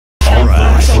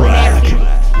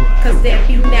that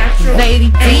be natural. Lady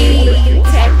D. Ain't looking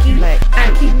tacky. I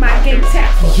keep my game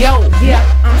tactful. Yo, yeah,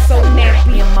 I'm so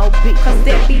nappy. Cause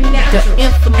that be natural. The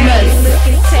infamous. Ain't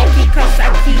looking tacky cause I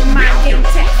keep my game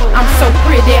tactful. I'm so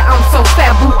pretty, I'm so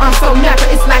fat, boo. I'm so natural,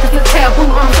 it's like it's a taboo.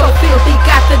 I'm so filthy,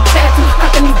 got the tattoo.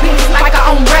 Stuck in these business like I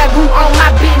own ragu. On my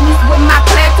business with my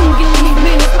platoon. Getting these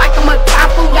minutes like I'm a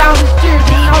typhoon. Down the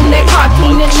jersey on that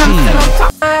cartoon. And I'm still on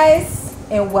top. Guys,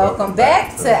 and welcome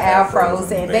back to Afros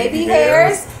and Baby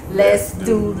Hairs. Let's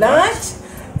do lunch.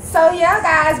 So yeah,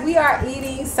 guys, we are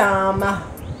eating some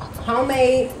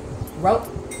homemade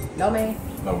Lomein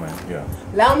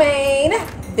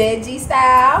veggie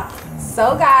style.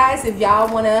 So guys, if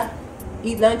y'all want to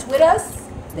eat lunch with us,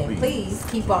 then please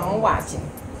keep on watching.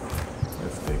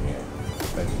 Let's dig in. I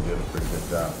think you did a pretty good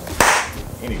job.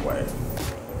 Anyway,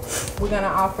 we're gonna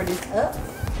offer this up.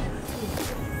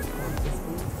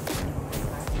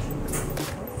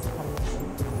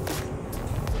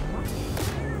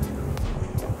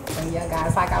 Yeah,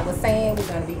 guys, like I was saying, we're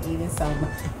gonna be eating some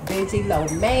veggie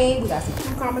Lomein. We got some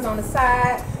cucumbers on the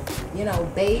side, you know,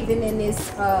 bathing in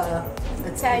this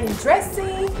Italian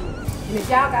dressing. And if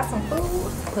y'all got some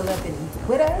food, pull up and eat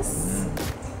with us.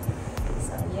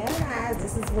 So yeah, guys,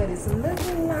 this is what it's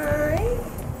looking like.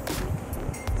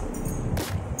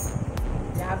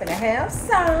 Y'all better have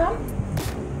some.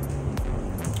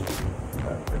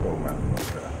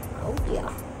 Oh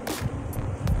yeah.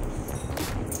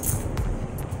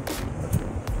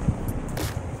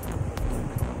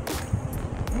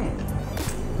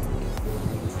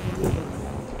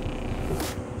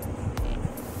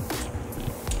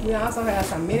 We also have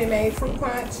some Minute Maid Fruit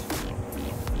Punch.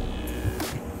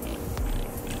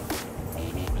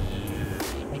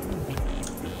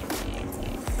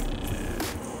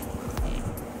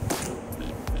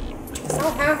 So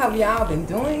how have y'all been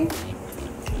doing?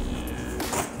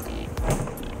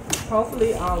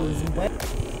 Hopefully all is well.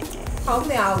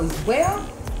 Hopefully all is well.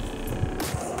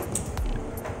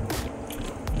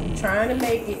 I'm trying to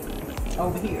make it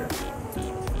over here.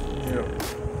 yep.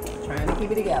 Trying to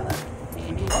keep it together.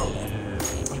 Keep it rolling.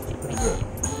 Pretty good.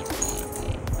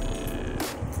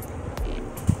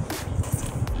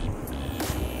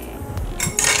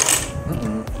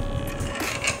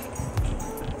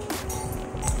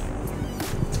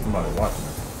 Somebody watching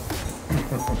it.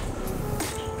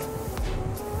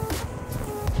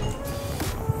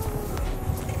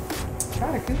 Try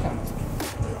the cucumbers.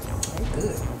 They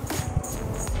good.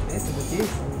 This is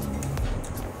delicious.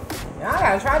 Y'all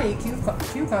gotta try to eat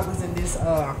cucumbers in this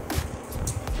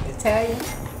Italian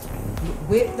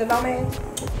with the Lomein.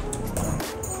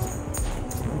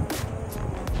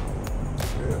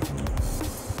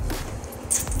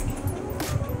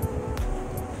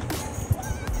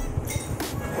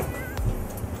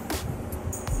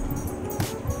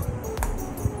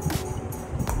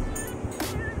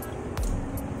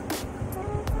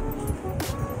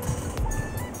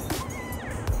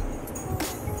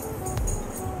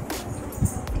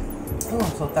 Oh,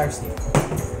 I'm so thirsty.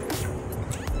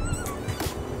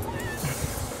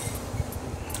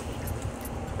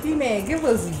 P-Man, give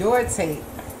us your take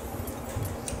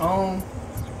on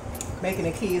making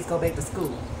the kids go back to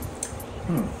school.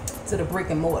 To the brick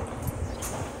and mortar.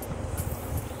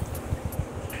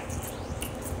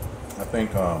 I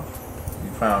think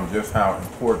you found just how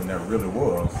important that really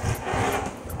was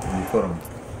when you put them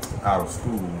out of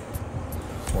school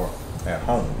or at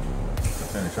home to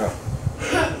finish up.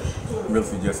 Really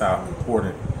see just how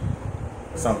important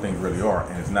some things really are,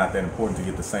 and it's not that important to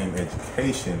get the same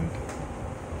education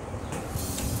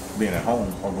being at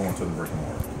home or going to the brick and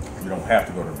mortar. You don't have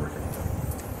to go to the brick and mortar.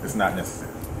 It's not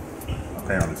necessary.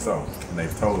 Apparently so, and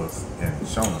they've told us and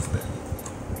shown us that.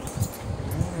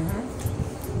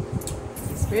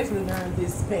 Especially during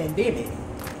this pandemic.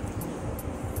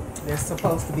 They're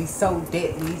supposed to be so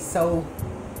deadly, so,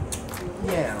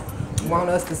 you know, want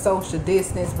us to social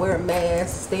distance, wear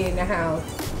masks, stay in the house,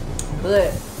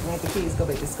 but want the kids to go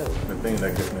back to school. The thing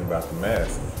that gets me about the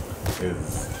mask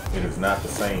is it is not the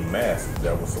same mask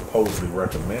that was supposedly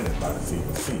recommended by the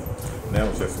CDC. Now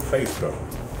it's just a face cover,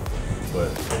 but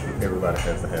everybody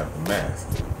has to have the mask.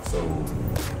 So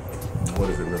what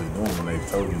is it really doing when they've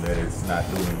told you that it's not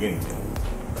doing anything?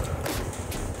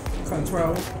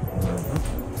 Control.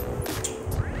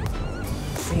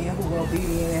 Seeing who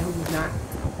obedient and who's not.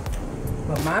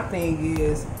 But my thing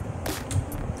is,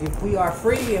 if we are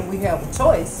free and we have a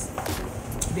choice,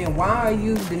 then why are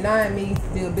you denying me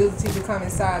the ability to come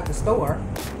inside the store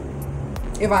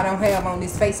if I don't have on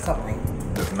this face covering?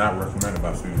 That's not recommended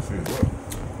by CDC as well.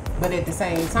 But at the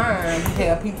same time, you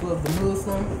have people of the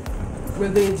Muslim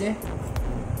religion,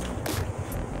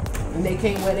 and they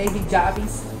can't wear their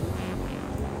hijabis.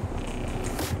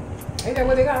 Ain't that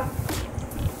what they got?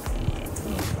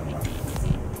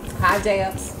 High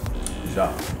jabs.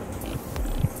 Yeah.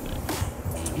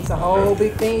 It's a whole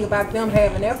big thing about them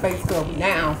having their face covered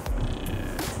now.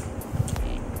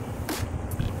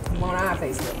 We want our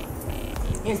face covered.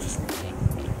 Interesting.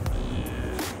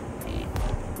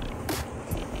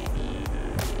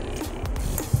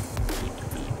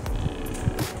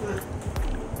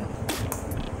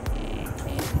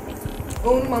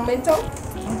 Un momento.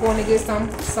 I'm going to get some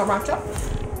sriracha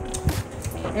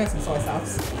and some soy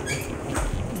sauce.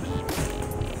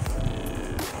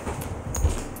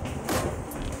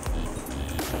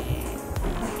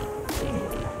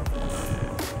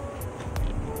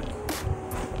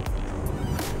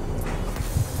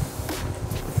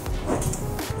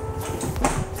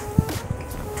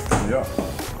 Yeah.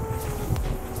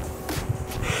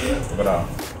 But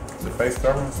the face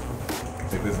coverings,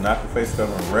 if it's not the face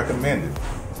covering recommended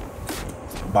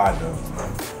by the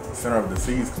Center of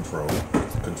Disease Control, you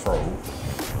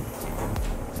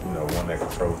know, one that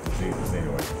controls diseases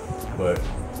anyway. But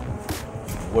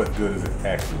what good is it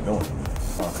actually doing?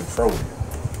 Controlling it.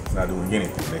 It's not doing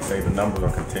anything. They say the numbers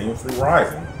are continuously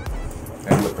rising,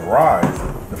 and with the rise,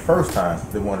 the first time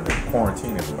they wanted to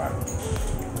quarantine everybody,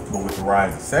 but with the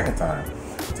rise the second time,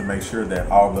 to make sure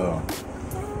that all the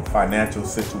financial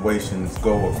situations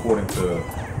go according to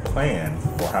plan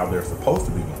or how they're supposed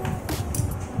to be going.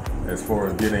 As far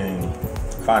as getting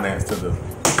finance to the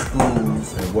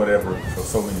schools and whatever for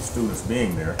so many students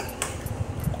being there,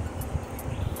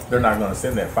 they're not going to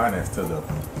send that finance to the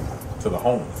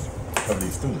homes of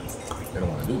these students. They don't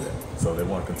want to do that. So they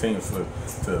want to continuously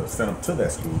to send them to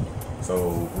that school.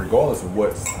 So regardless of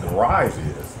what the rise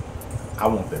is, I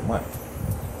want that money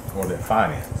or that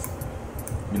finance.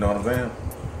 You know what I'm saying?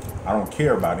 I don't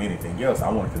care about anything else. I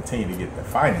want to continue to get the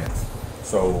finance.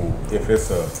 So if it's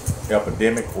a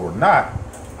epidemic or not,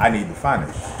 I need the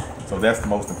finance. So that's the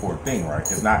most important thing, right?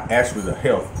 It's not actually the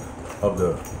health of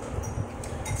the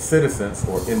citizens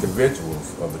or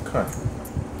individuals of the country.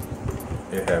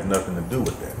 It has nothing to do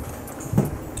with that.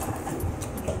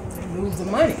 They lose the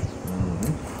money.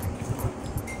 Mm-hmm.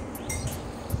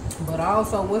 But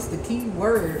also, what's the key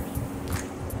word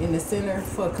in the Center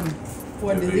for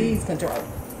Disease Control?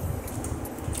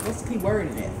 What's the key word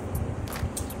in that?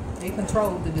 They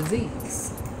control the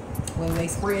disease, whether they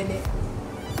spread it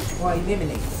or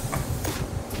eliminate it.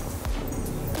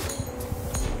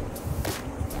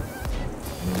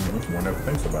 One never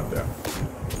thinks about that.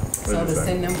 So to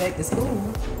send them back to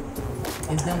school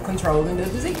is them controlling the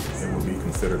disease. It would be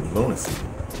considered lunacy,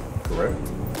 correct?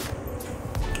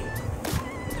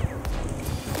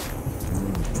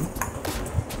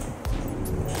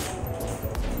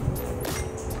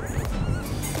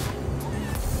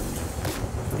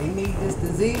 They need this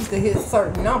disease to hit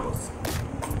certain numbers.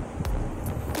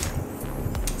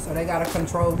 So they gotta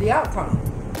control the outcome.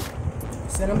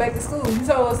 Send them back to school. You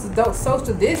told us to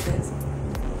social distance,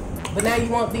 but now you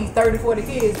want these 30, 40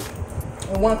 kids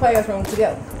in one classroom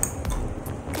together.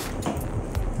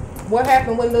 What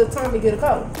happened when little Tommy get a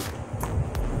cold?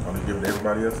 Only give it to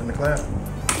everybody else in the class?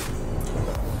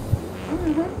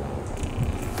 Mm-hmm.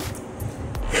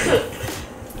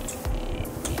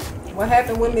 What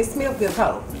happened when Miss Smith get a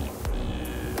cold?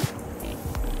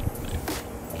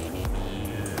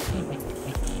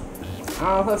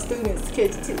 All her students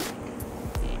catch it too.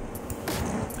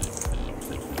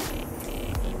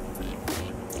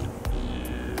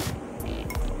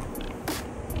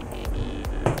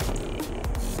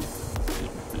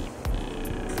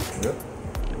 Yep.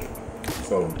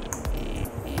 So,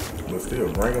 but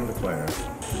still, bring them to class.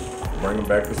 Bring them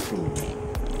back to school.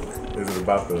 Is it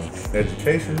about the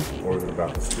education or is it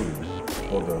about the school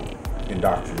or the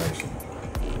indoctrination?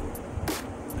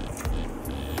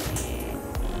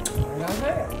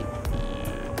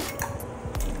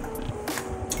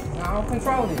 Y'all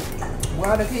control it. Where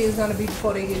are the kids gonna be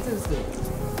before they get to the school?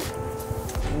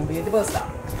 They're gonna be at the bus stop.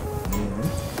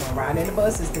 Mm-hmm. Gonna ride in the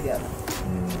buses together.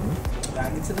 Mm-hmm.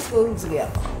 Gotta get to the school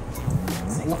together. Mm-hmm.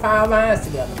 Single file lines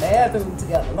together. Bathroom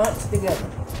together. Lunch together.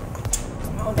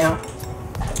 Come on now.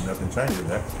 Nothing changes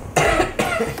that.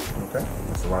 Okay.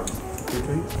 That's right. Good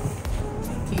to you.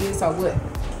 Kids are what?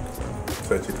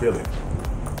 Touch your killing.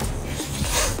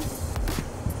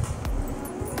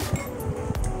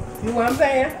 You know what I'm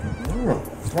saying?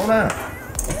 Slow down.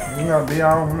 You gotta be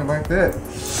all on it like that.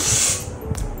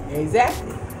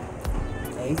 Exactly.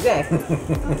 Exactly.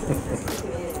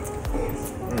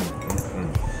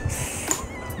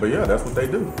 But yeah, that's what they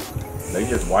do. They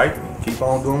just wipe and keep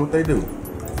on doing what they do.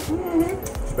 Mm-hmm.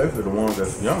 Especially the ones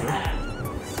that's younger.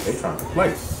 They trying to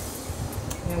play.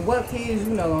 And what kids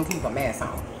you know gonna keep a mask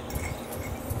on?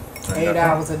 8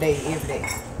 hours a day, every day.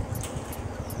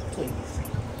 Please.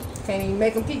 Can't even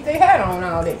make them keep their hat on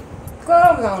all day.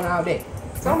 Clothes on all day.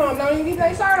 Some of them don't even keep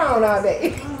their shirt on all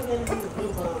day.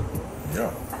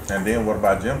 Yeah. And then what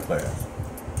about gym class?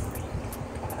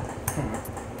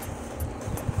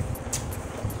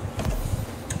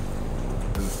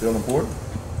 Is it still important?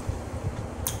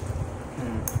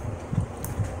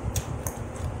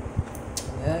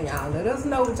 Yeah, y'all let us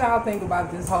know what y'all think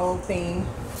about this whole thing.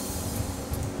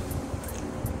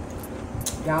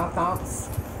 Y'all thoughts,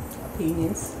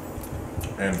 opinions.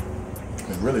 And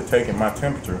it's really taking my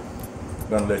temperature,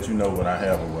 gonna let you know what I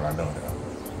have or what I don't have.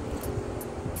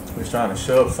 It's trying to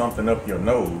shove something up your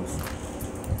nose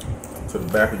to the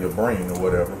back of your brain or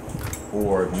whatever.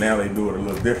 Or now they do it a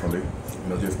little differently, you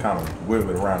know, just kind of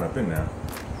wiggle it around up in there.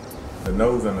 The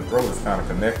nose and the throat is kind of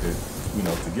connected, you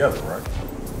know, together, right?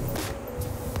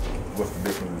 What's the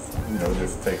difference, you know,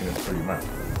 just taking it through your mouth?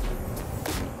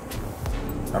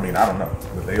 I mean, I don't know,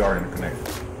 but they are interconnected.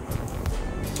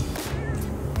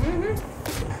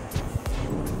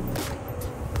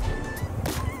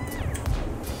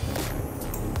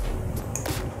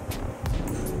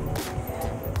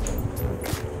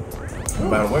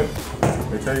 By the way,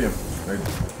 they tell you they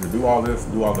do all this,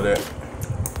 do all of that,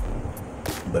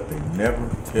 but they never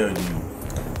tell you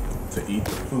to eat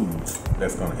the foods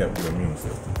that's going to help your immune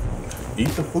system. Eat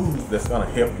the foods that's going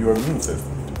to help your immune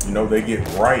system. You know, they get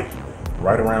right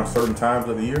around certain times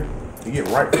of the year. They get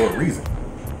right for a reason.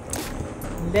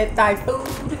 Let thy food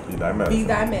Be thy medicine. be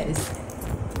thy medicine.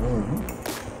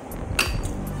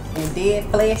 And dead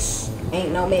flesh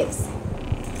ain't no medicine.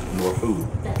 Nor food.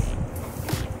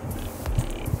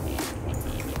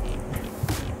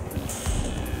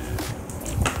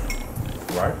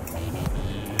 Right?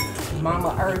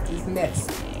 Mama Earth is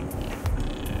medicine.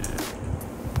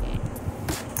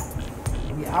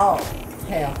 We all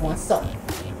have one soul.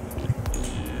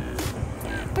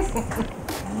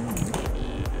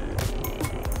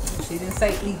 She didn't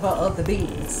say eat her other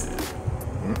beans.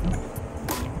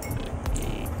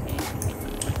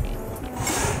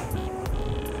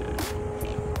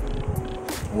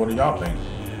 What do y'all think?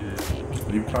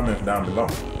 Leave comments down below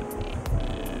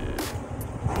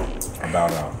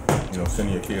about you know,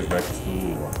 sending your kids back to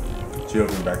school or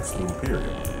children back to school, period.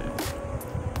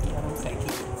 I don't say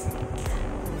kids.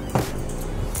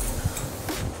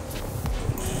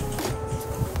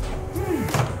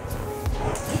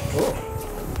 Oh,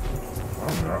 I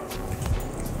don't know.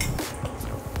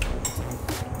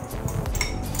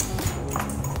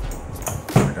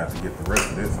 I got to get the rest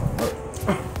of this on. Look.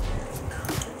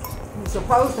 You're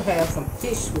supposed to have some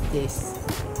fish with this.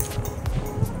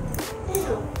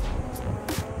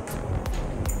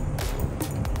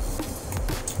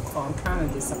 Oh, I'm kind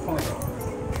of disappointed.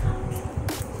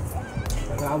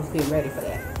 But I was getting ready for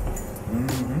that.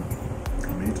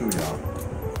 Me too, y'all.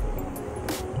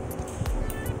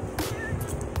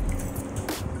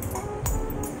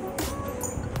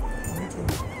 Me too.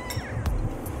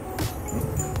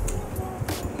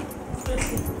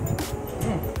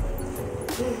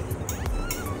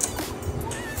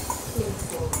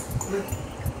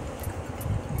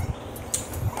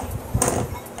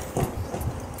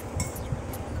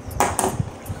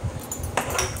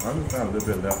 I just got a little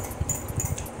bit left.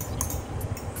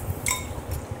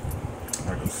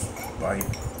 Like a bite.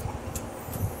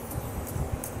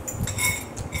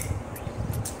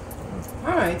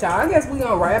 Alright, y'all. I guess we're going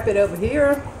to wrap it up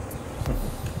here.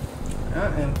 I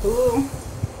am full.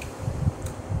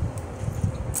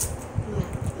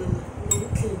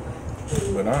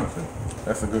 But honestly,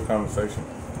 that's a good conversation.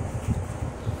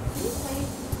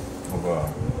 Of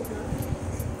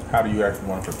how do you actually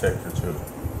want to protect your children?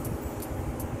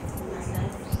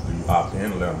 Do you opt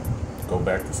in, let them go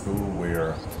back to school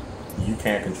where you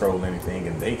can't control anything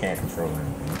and they can't control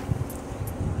anything,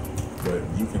 but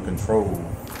you can control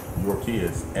your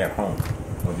kids at home,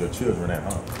 or your children at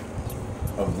home,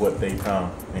 of what they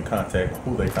come in contact,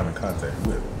 who they come in contact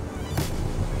with?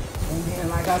 And then,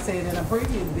 like I said in a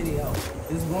previous video,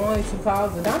 it's going to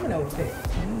cause a domino effect.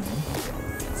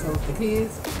 So if the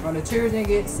kids or the children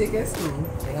get sick at school,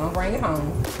 they're going to bring it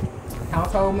home.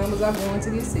 Household members are going to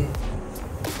get sick.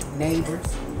 Neighbors.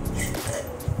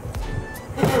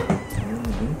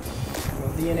 So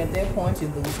then at that point, you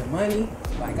lose your money.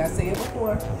 Like I said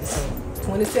before, it's a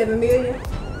 27 million.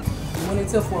 Went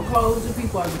into foreclosure.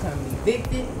 People are becoming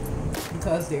evicted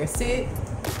because they're sick.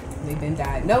 They've been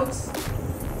diagnosed.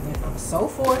 And so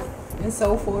forth, and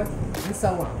so forth, and so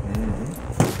on.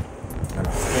 And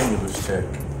a stimulus check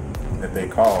that they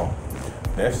call,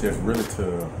 that's just really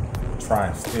to try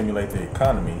and stimulate the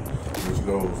economy, which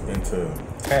goes into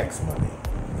tax money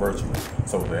virtually,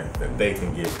 so that they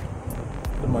can get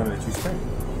the money that you spend,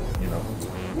 you know.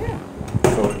 Yeah.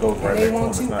 So it goes right They back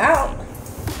want home. you out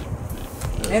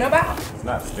and about. It's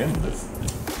not stimulus,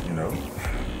 you know.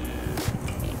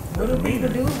 What do people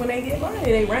do when they get money?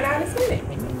 They run out and spend it.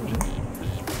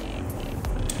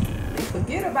 They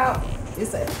forget about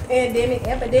it's a pandemic,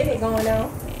 epidemic going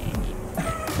on.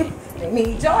 They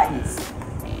need Jordans.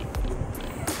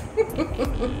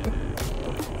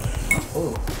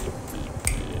 Oh.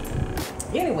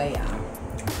 Anyway, y'all,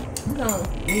 we're gonna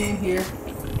end here.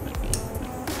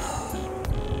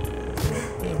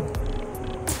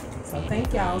 So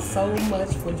thank y'all so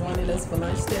much for joining us for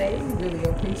lunch today. We really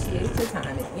appreciate your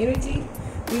time and energy.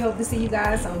 We hope to see you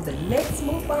guys on the next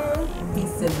mukbang.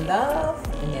 Peace and love,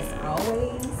 and as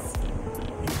always,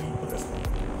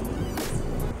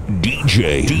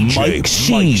 DJ Mike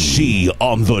C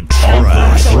on the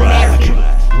track.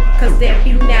 Cause that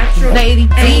be natural. Lady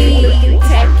I ain't D. looking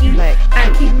tacky.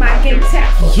 I keep my game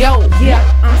tactful. Yo, Yeah,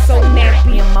 I'm so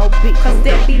nappy. Cause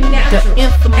that be natural. The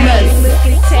infamous. I ain't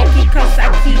looking tacky. Cause I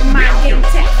keep my game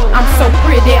tactful. I'm so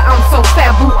pretty, I'm so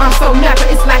faboo, I'm so natural,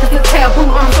 it's like it's a taboo.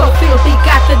 I'm so filthy,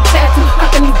 got the tattoo,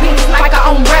 fucking these bitches like I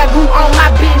own ragu. On my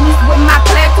business with my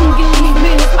platoon, getting these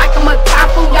minutes like I'm a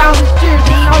typhoon. Y'all is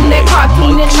jersey on that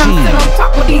cartoon, and I'm sitting on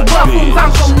top of these buffoons.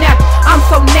 I'm so nappy, I'm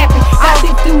so nappy. All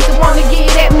these dudes that wanna get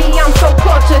at me, I'm so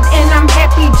cultured and I'm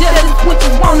happy. Jealous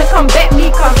witches wanna combat me,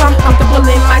 cause I'm comfortable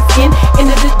in my skin. End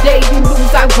of the day, you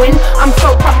lose, I win. I'm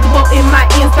so comfortable in my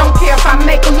ends, don't care if I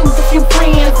make or lose a few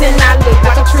friends, and I look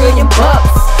like $1 trillion.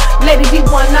 Lady, we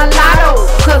won a lotto,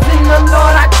 cause in the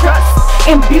Lord I trust,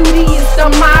 and beauty is the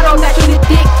motto. Naturally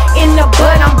thick in the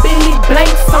bud, I'm Billy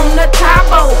Blanks on the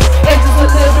Tabo. Edges a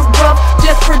little rough,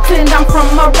 just pretend I'm from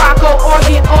Morocco, or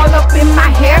get all up in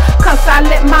my hair, cause I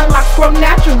let my locks grow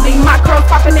naturally. My curls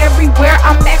popping everywhere,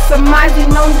 I'm maximizing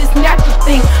on this natural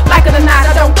thing. Like it or not,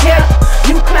 I don't care.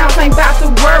 You clowns ain't about to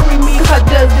worry me, cause I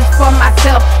does this for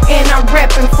myself, and I'm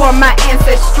repping for my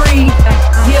ancestry.